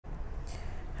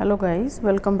Hello guys,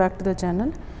 welcome back to the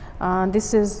channel.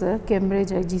 This is Cambridge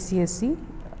IGCSE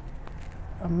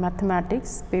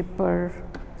Mathematics Paper.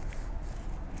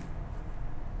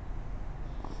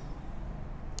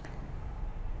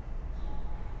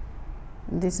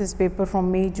 This is paper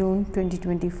from May-June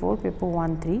 2024, paper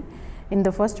 1-3. In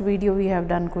the first video we have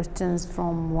done questions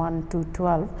from 1 to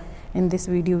 12. In this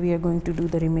video we are going to do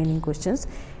the remaining questions.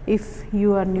 If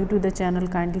you are new to the channel,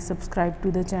 kindly subscribe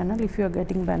to the channel if you are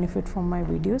getting benefit from my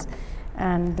videos,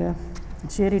 and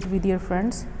share it with your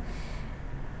friends.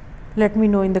 Let me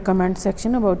know in the comment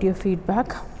section about your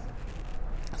feedback.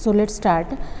 So let's start.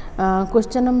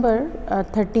 Question number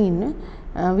 13.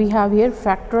 We have here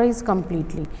factorize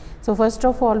completely. So first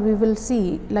of all we will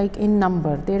see, like in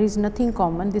number there is nothing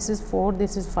common. This is 4,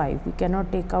 this is 5. We cannot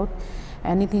take out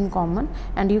anything common,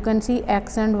 and you can see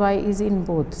x and y is in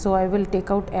both. So I will take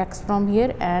out x from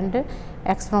here, and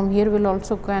x from here will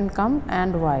also can come,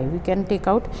 and y we can take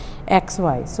out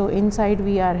xy. So inside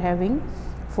we are having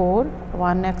 4,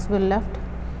 1x will left,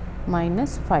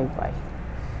 minus 5y.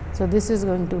 So this is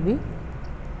going to be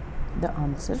the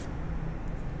answer,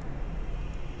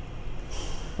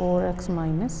 4x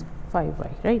minus 5y,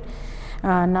 right?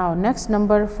 Now next,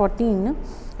 number 14.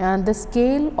 The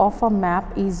scale of a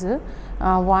map is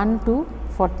 1 to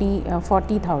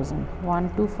 40,000. 1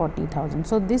 to 40,000.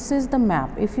 So this is the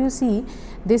map. If you see,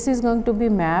 this is going to be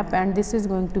map and this is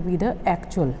going to be the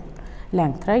actual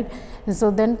length, right?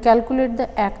 So then calculate the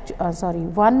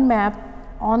one map.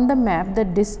 On the map, the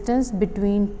distance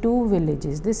between two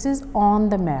villages. This is on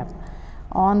the map.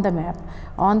 On the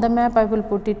map I will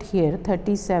put it here,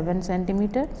 37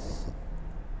 centimeter.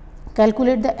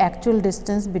 Calculate the actual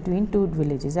distance between two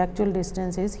villages. Actual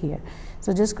distance is here.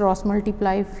 So just cross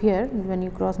multiply here. When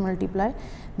you cross multiply,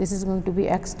 this is going to be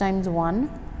x times 1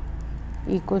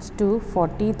 equals to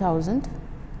 40,000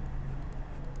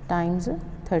 times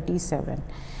 37.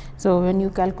 So when you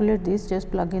calculate this, just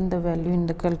plug in the value in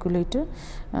the calculator.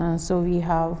 So we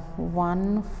have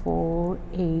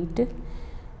 148.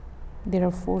 There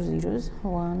are 4 zeros,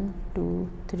 1, 2,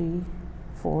 3,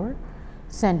 4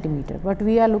 centimeter, but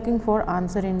we are looking for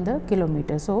answer in the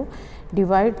kilometer. So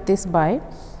divide this by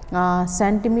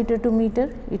centimeter to meter,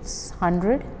 it's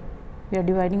 100. We are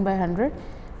dividing by 100.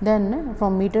 Then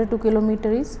from meter to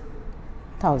kilometer is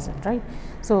 1000, right?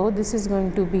 So this is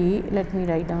going to be, let me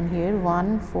write down here,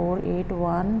 148,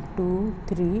 1, 2,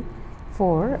 3,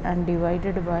 4, and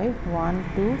divided by 1,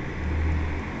 2,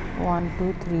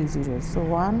 3 zeros. So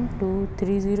 1, 2,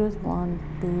 3 zeros, 1,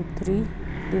 2, 3,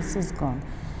 this is gone.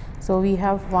 So we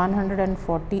have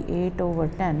 148 over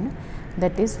 10,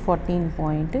 that is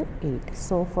 14.8.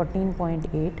 So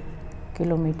 14.8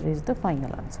 kilometer is the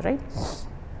final answer, right?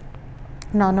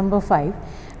 Now number 5,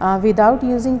 without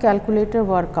using calculator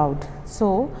workout.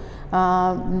 So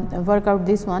work out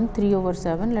this one, 3 over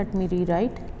 7, let me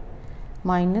rewrite,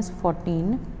 minus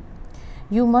 14.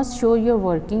 You must show your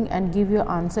working and give your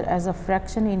answer as a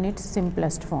fraction in its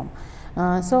simplest form.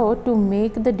 So to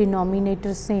make the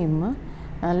denominator same,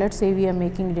 let's say we are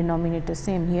making denominator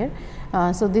same here.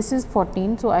 So this is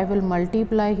 14, so I will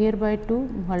multiply here by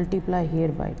 2, multiply here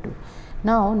by 2.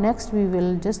 Now next we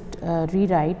will just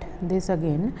rewrite this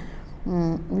again.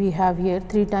 We have here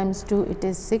 3 times 2, it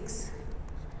is 6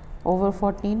 over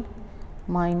 14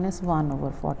 minus 1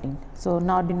 over 14. So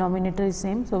now denominator is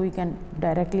same, so we can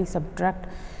directly subtract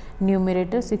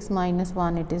numerator. 6 minus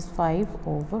 1, it is 5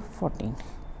 over 14.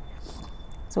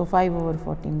 So 5 over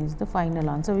 14 is the final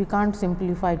answer. We can't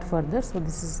simplify it further, so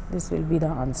this will be the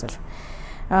answer.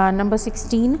 Number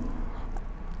 16,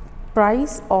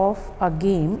 price of a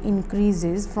game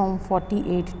increases from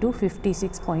 48 to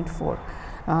 56.4.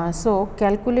 So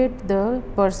calculate the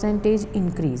percentage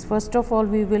increase. First of all,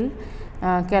 we will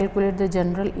calculate the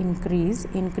general increase.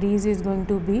 Increase is going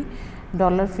to be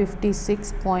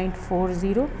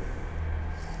 $56.40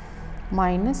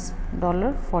 minus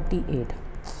 $48.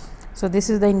 So this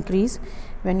is the increase.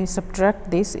 When you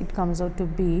subtract this, it comes out to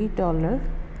be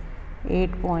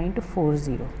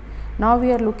 $8.40. Now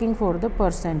we are looking for the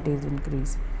percentage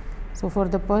increase. So for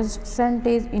the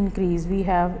percentage increase, we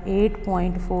have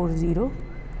 8.40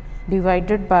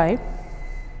 divided by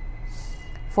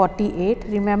 48.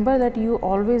 Remember that you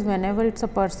always, whenever it's a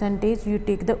percentage, you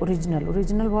take the original.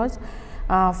 Original was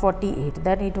 48,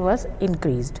 then it was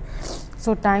increased.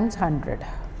 So times 100.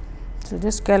 So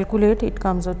just calculate, it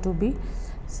comes out to be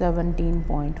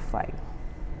 17.5.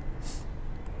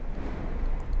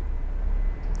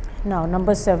 Now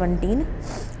number 17,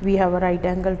 we have a right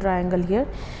angle triangle here.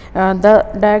 The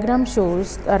diagram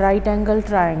shows a right angle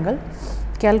triangle.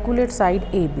 Calculate side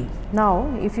AB. Now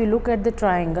if you look at the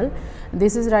triangle,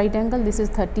 this is right angle, this is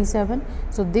 37.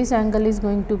 So this angle is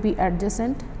going to be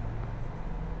adjacent,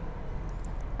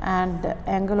 and the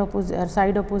angle opposite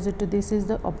side opposite to this is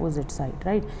the opposite side,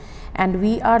 right? And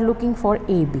we are looking for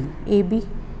AB. AB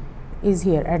is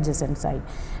here, adjacent side.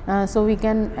 So we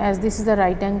can, as this is the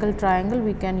right angle triangle,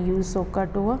 we can use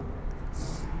SOHCAHTOA.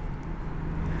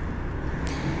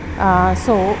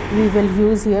 So we will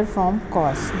use here from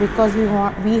cos, because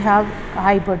we have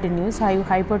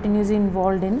hypotenuse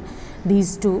involved in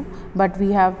these two, but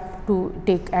we have to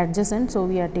take adjacent, so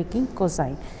we are taking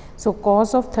cosine. So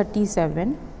cos of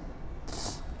 37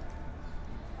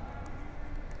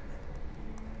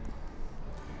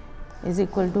 is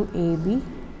equal to AB,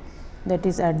 that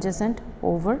is adjacent,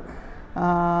 over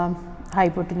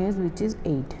hypotenuse, which is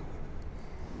 8.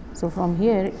 So from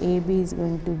here AB is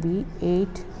going to be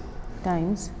 8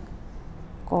 times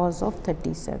cos of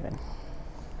 37.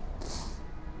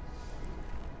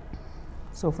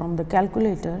 So from the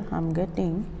calculator I am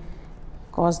getting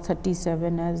cos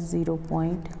 37 as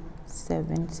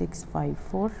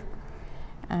 0.7654,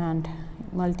 and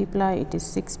multiply it is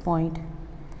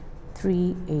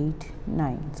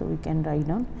 6.389. So we can write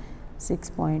down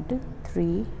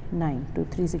 6.39 to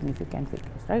 3 significant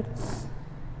figures, right?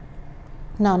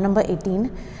 Now number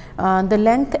 18, the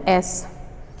length S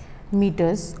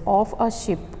meters of a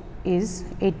ship is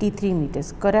 83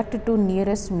 meters, correct to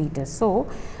nearest meters. So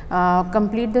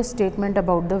complete the statement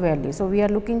about the value. So we are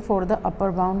looking for the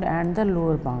upper bound and the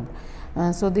lower bound.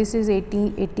 So this is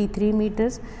 83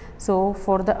 meters. So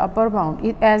for the upper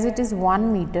bound, as it is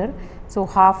 1 meter, so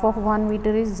half of 1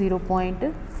 meter is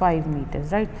 0.5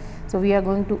 meters, right? So we are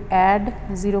going to add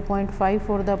 0.5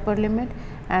 for the upper limit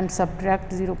and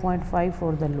subtract 0.5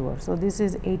 for the lower. So this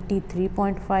is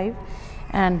 83.5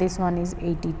 and this one is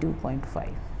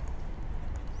 82.5.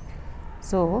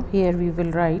 So here we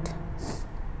will write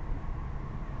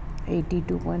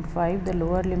 82.5 the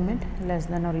lower limit less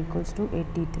than or equals to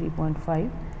 83.5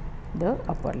 the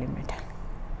upper limit.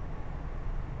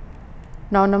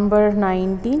 Now number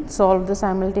 19, solve the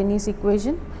simultaneous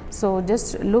equation. So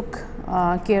just look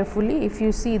carefully. If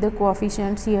you see the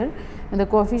coefficients here, the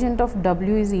coefficient of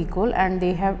W is equal and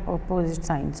they have opposite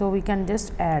sign. So we can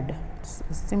just add. It's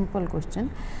a simple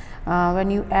question.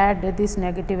 When you add, this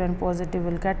negative and positive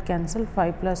will get cancelled.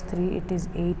 5 plus 3, it is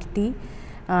 8t.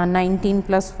 19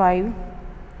 plus 5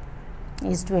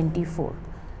 is 24.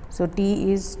 So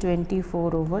t is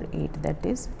 24 over 8, that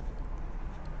is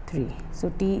 3. So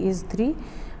t is 3.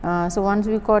 So once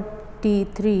we got t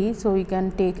 3, so we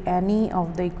can take any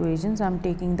of the equations. I am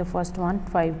taking the first one,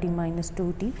 5t minus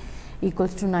 2t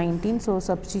equals to 19. So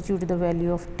substitute the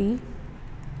value of t.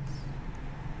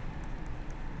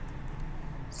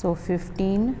 So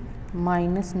 15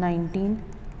 minus 19,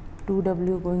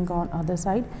 2w going on other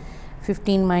side.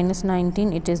 15 minus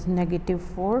 19, it is negative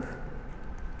 4.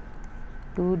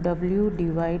 2w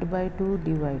divide by 2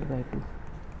 divide by 2.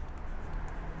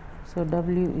 So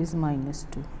w is minus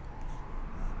 2.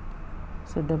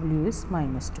 So w is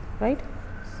minus 2, right?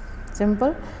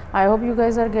 Simple. I hope you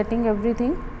guys are getting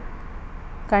everything.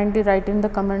 Kindly write in the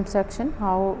comment section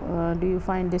how do you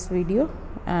find this video,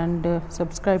 and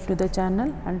subscribe to the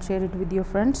channel and share it with your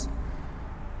friends.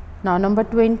 Now number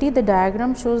 20, the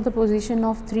diagram shows the position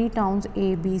of 3 towns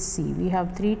A, B, C. We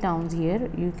have 3 towns here.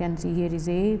 You can see here is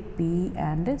A, B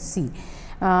and C.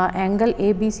 Angle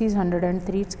ABC is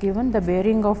 103, it's given. The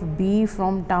bearing of B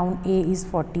from town A is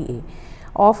 40A.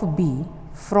 Of B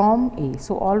from A.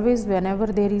 So always whenever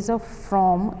there is a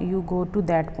from, you go to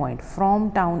that point, from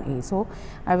town A. So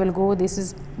I will go, this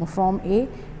is from A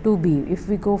to B. If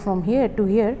we go from here to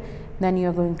here, then you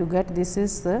are going to get, this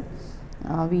is the,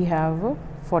 we have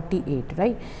 48,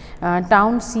 right?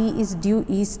 Town C is due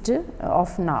east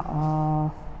of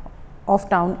town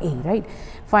A, right?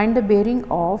 Find the bearing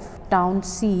of town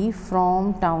C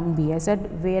from town B. I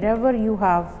said wherever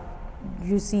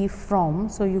you see from,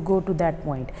 so you go to that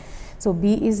point. So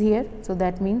B is here, so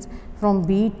that means from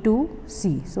B to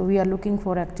C. So we are looking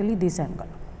for actually this angle.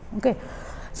 Okay.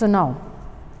 So now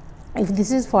if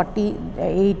this is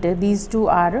 48, these two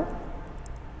are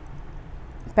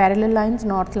parallel lines,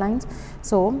 north lines.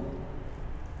 So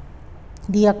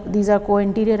these are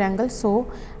co-interior angles. So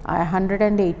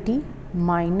 180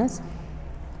 minus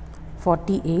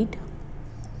 48,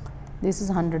 this is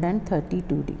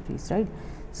 132 degrees, right?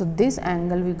 So this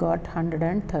angle we got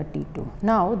 132.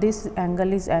 Now this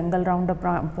angle is angle round a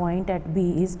point at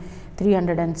B is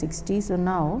 360. So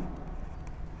now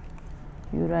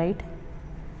you write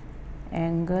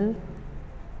angle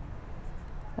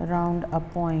round a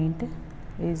point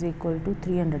is equal to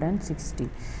 360.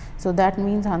 So that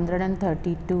means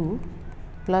 132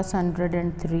 plus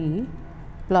 103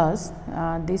 plus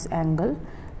this angle,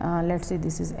 let's say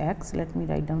this is x, let me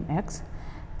write down x,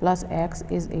 plus x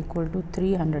is equal to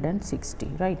 360,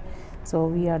 right. So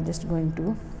we are just going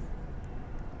to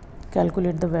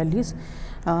calculate the values.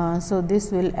 So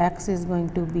this will, x is going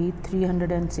to be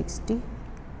 360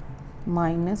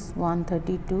 minus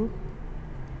 132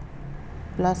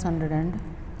 plus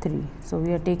 103. So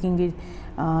we are taking it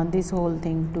this whole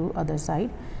thing to other side.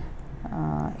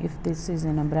 If this is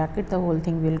in a bracket, the whole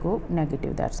thing will go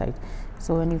negative that side.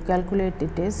 So when you calculate,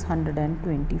 it is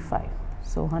 125.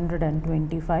 So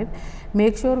 125.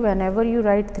 Make sure whenever you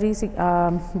write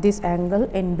this angle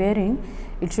in bearing,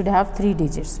 it should have 3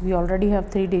 digits. We already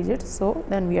have 3 digits, so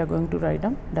then we are going to write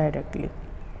them directly.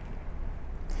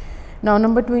 Now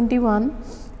number 21,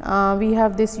 we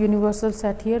have this universal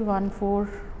set here, 1, 4,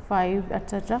 5,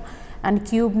 etc. and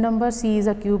cube number. C is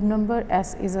a cube number,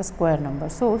 S is a square number.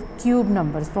 So cube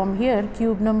numbers, from here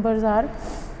cube numbers are,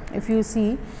 if you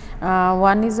see,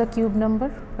 1 is a cube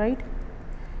number, right.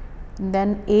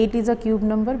 Then 8 is a cube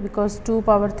number because 2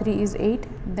 power 3 is 8.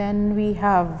 Then we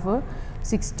have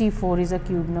 64 is a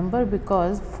cube number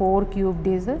because 4 cubed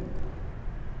is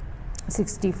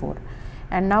 64.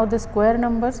 And now the square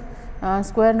numbers,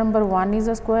 square number 1 is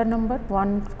a square number,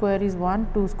 1 square is 1,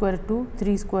 2 square 2,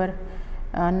 3 square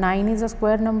 9 is a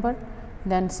square number,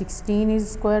 then 16 is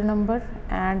square number,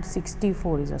 and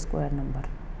 64 is a square number,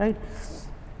 right.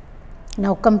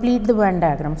 Now complete the Venn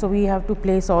diagram. So we have to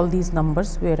place all these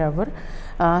numbers wherever.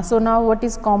 So now what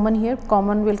is common here?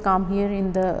 Common will come here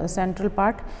in the central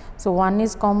part. So 1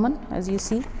 is common, as you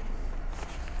see,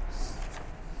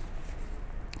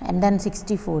 and then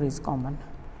 64 is common.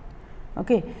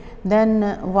 Okay.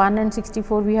 Then 1 and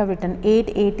 64 we have written. 8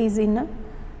 is in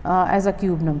as a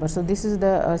cube number. So this is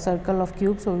the circle of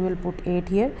cube. So we will put 8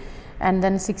 here. And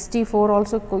then 64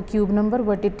 also cube number,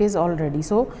 but it is already.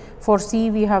 So for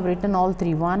C we have written all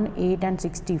 3, 1, 8 and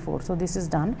 64. So this is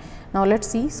done. Now let's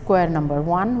see square number.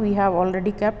 1 we have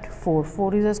already kept, 4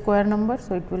 is a square number,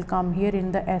 so it will come here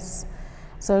in the S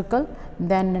circle.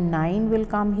 Then 9 will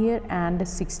come here, and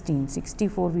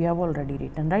 64 we have already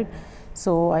written, right.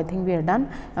 So I think we are done.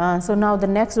 So now the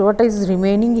next, what is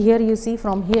remaining here, you see,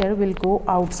 from here will go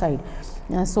outside.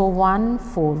 So 1,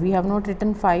 4, we have not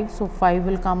written 5, so 5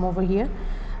 will come over here.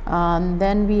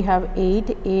 Then we have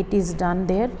 8 is done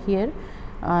there, here.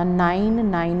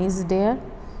 9 is there.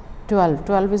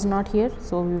 12 is not here,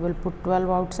 so we will put 12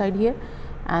 outside here.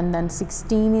 And then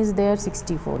 16 is there,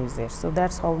 64 is there. So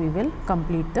that's how we will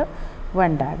complete the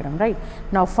Venn diagram, right.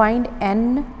 Now find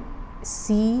N,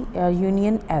 C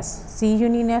union S. C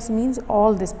union S means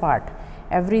all this part,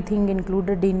 everything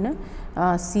included in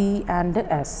C and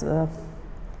S.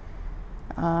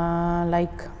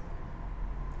 Like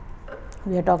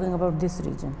we are talking about this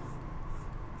region,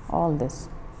 all this.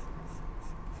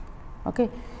 Okay.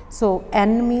 So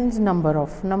N means number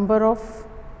of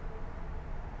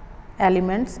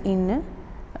elements in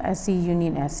C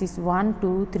union S is 1,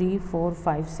 2, 3, 4,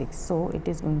 5, 6. So it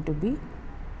is going to be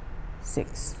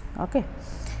 6. Okay.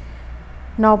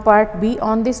 Now part B,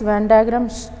 on this Venn diagram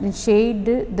shade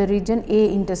the region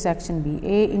A intersection B.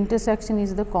 A intersection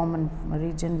is the common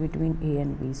region between A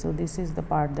and B. So this is the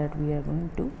part that we are going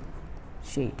to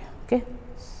shade. Okay.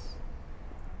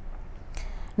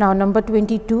 Now number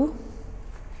 22,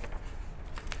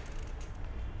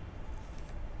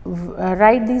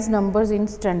 write these numbers in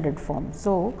standard form.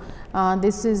 So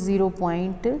this is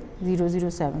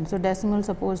 0.007. So decimal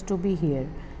supposed to be here.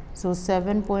 So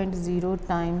 7.0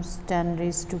 times 10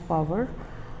 raised to power,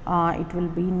 it will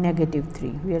be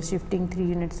 -3. We are shifting 3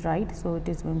 units right, so it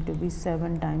is going to be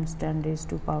 7 times 10 raised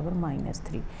to power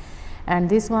 -3. And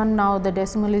this one, now the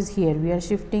decimal is here, we are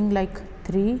shifting like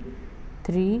 3,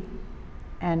 3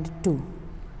 and 2,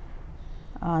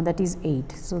 that is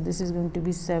 8. So this is going to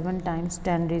be 7 times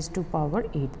 10 raised to power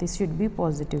 8. This should be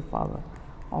positive power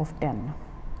of 10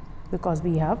 because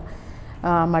we have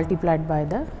multiplied by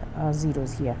the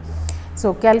zeros here.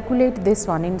 So calculate this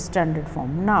one in standard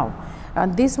form. Now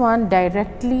this one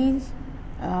directly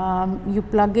you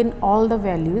plug in all the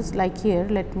values, like here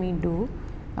let me do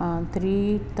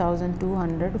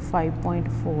 3200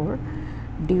 5.4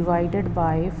 divided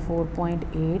by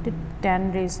 4.8,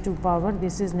 10 raised to power,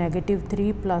 this is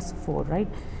 -3 plus 4, right.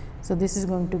 So this is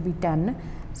going to be 10.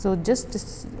 So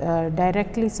just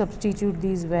directly substitute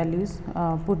these values,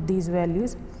 put these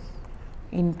values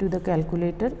into the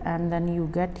calculator, and then you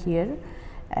get here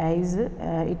as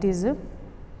it is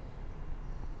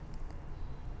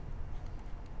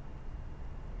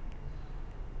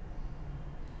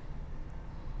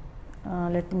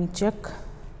let me check.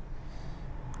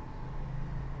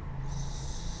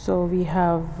 So we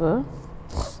have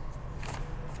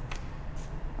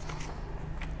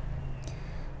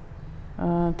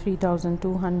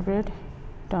 3200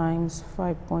 times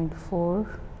 5.4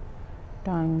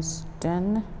 times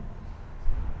 10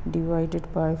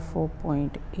 divided by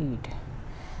 4.8.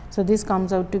 So this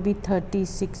comes out to be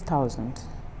 36,000,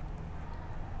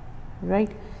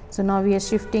 right? So now we are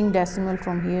shifting decimal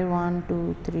from here 1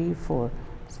 2 3 4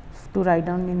 to write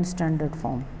down in standard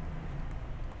form.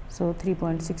 So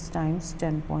 3.6 times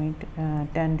 10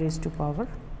 raised to power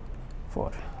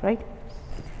 4, right?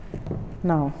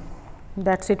 Now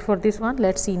that's it for this one.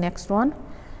 Let's see next one,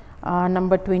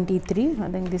 number 23. I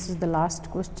think this is the last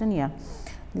question. Yeah,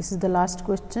 this is the last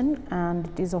question and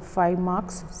it is of 5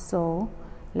 marks. So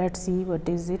let's see what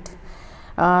is it.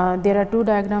 There are two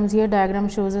diagrams here. Diagram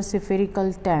shows a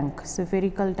spherical tank.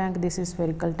 This is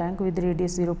spherical tank with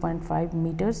radius 0.5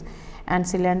 meters and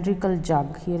cylindrical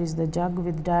jug. Here is the jug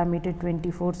with diameter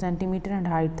 24 centimeter and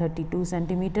height 32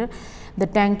 centimeter. The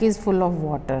tank is full of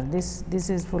water. This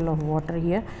is full of water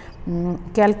here.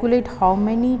 Calculate how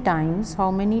many times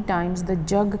the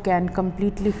jug can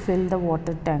completely fill the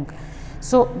water tank.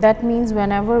 So that means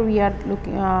whenever we are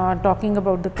talking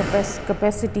about the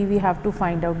capacity, we have to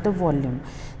find out the volume.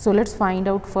 So let's find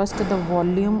out first the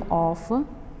volume of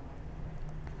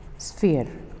sphere.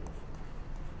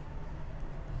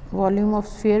 Volume of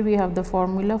sphere, we have the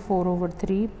formula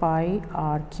 4/3 pi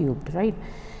r cubed, right?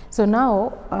 So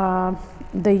now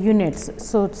the units.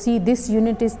 So see, this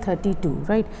unit is 32,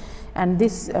 right? And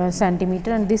this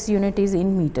centimeter, and this unit is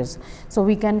in meters. So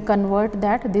we can convert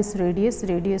that, this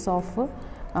radius of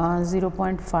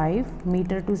 0.5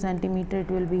 meter to centimeter, it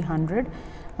will be 100.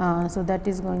 So that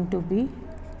is going to be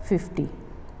 50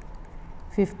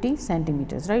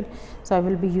 centimeters, right? So I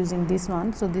will be using this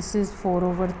one. So this is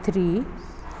 4/3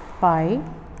 pi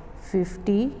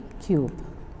 50 cube,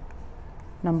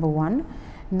 number 1.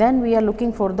 Then we are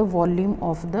looking for the volume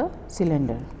of the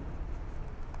cylinder.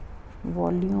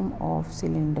 Volume of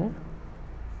cylinder,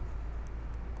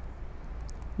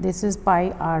 this is pi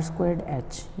r squared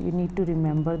h. You need to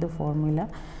remember the formula.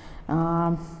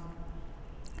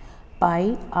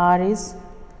 Pi r is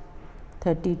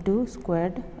 32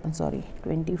 squared,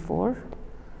 24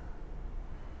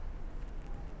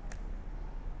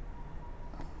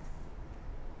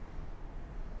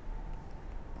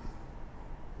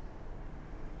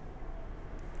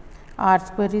 r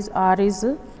square is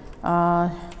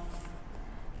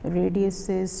radius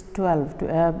is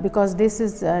 12 because this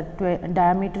is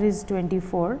diameter is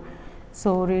 24.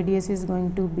 So radius is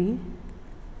going to be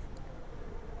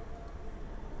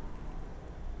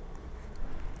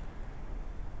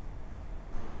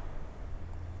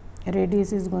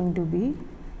radius is going to be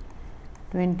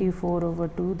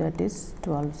 24/2, that is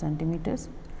 12 centimeters,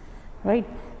 right?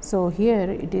 So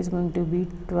here it is going to be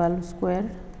 12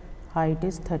 square, height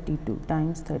is 32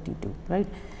 times 32, right?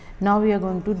 Now we are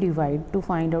going to divide to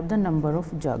find out the number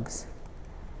of jugs.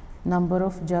 Number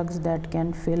of jugs that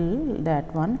can fill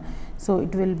that one. So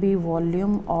it will be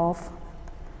volume of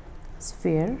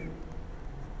sphere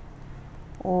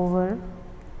over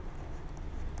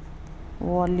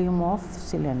volume of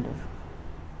cylinder,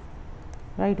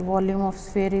 right? Volume of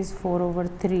sphere is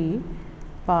 4/3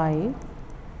 pi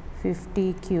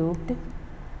 50 cubed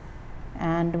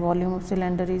and volume of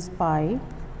cylinder is pi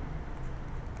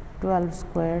 12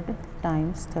 squared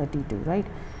times 32, right?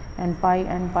 And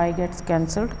pi gets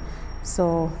cancelled.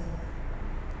 So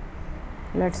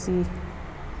let's see.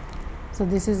 So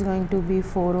this is going to be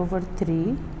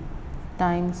 4/3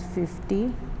 times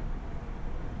 50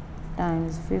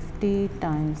 times 50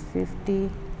 times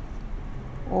 50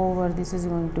 over, this is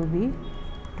going to be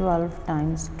 12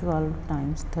 times 12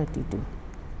 times 32,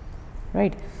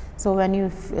 right? So when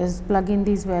you plug in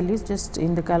these values just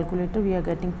in the calculator, we are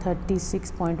getting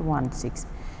 36.16.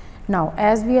 Now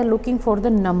as we are looking for the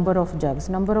number of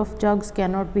jugs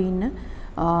cannot be in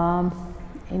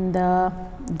the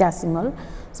decimal.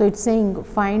 So it's saying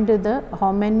find the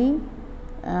how many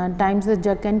times the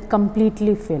jug can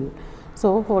completely fill.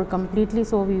 So for completely,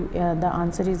 so we the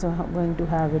answer is going to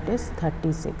have it is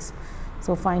 36.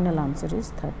 So final answer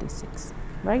is 36,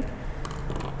 right?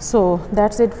 So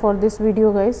that's it for this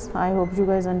video, guys. I hope you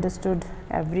guys understood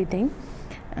everything.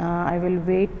 I will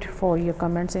wait for your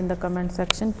comments in the comment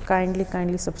section.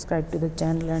 Kindly subscribe to the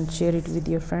channel and share it with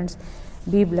your friends.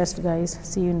 Be blessed, guys.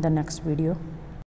 See you in the next video.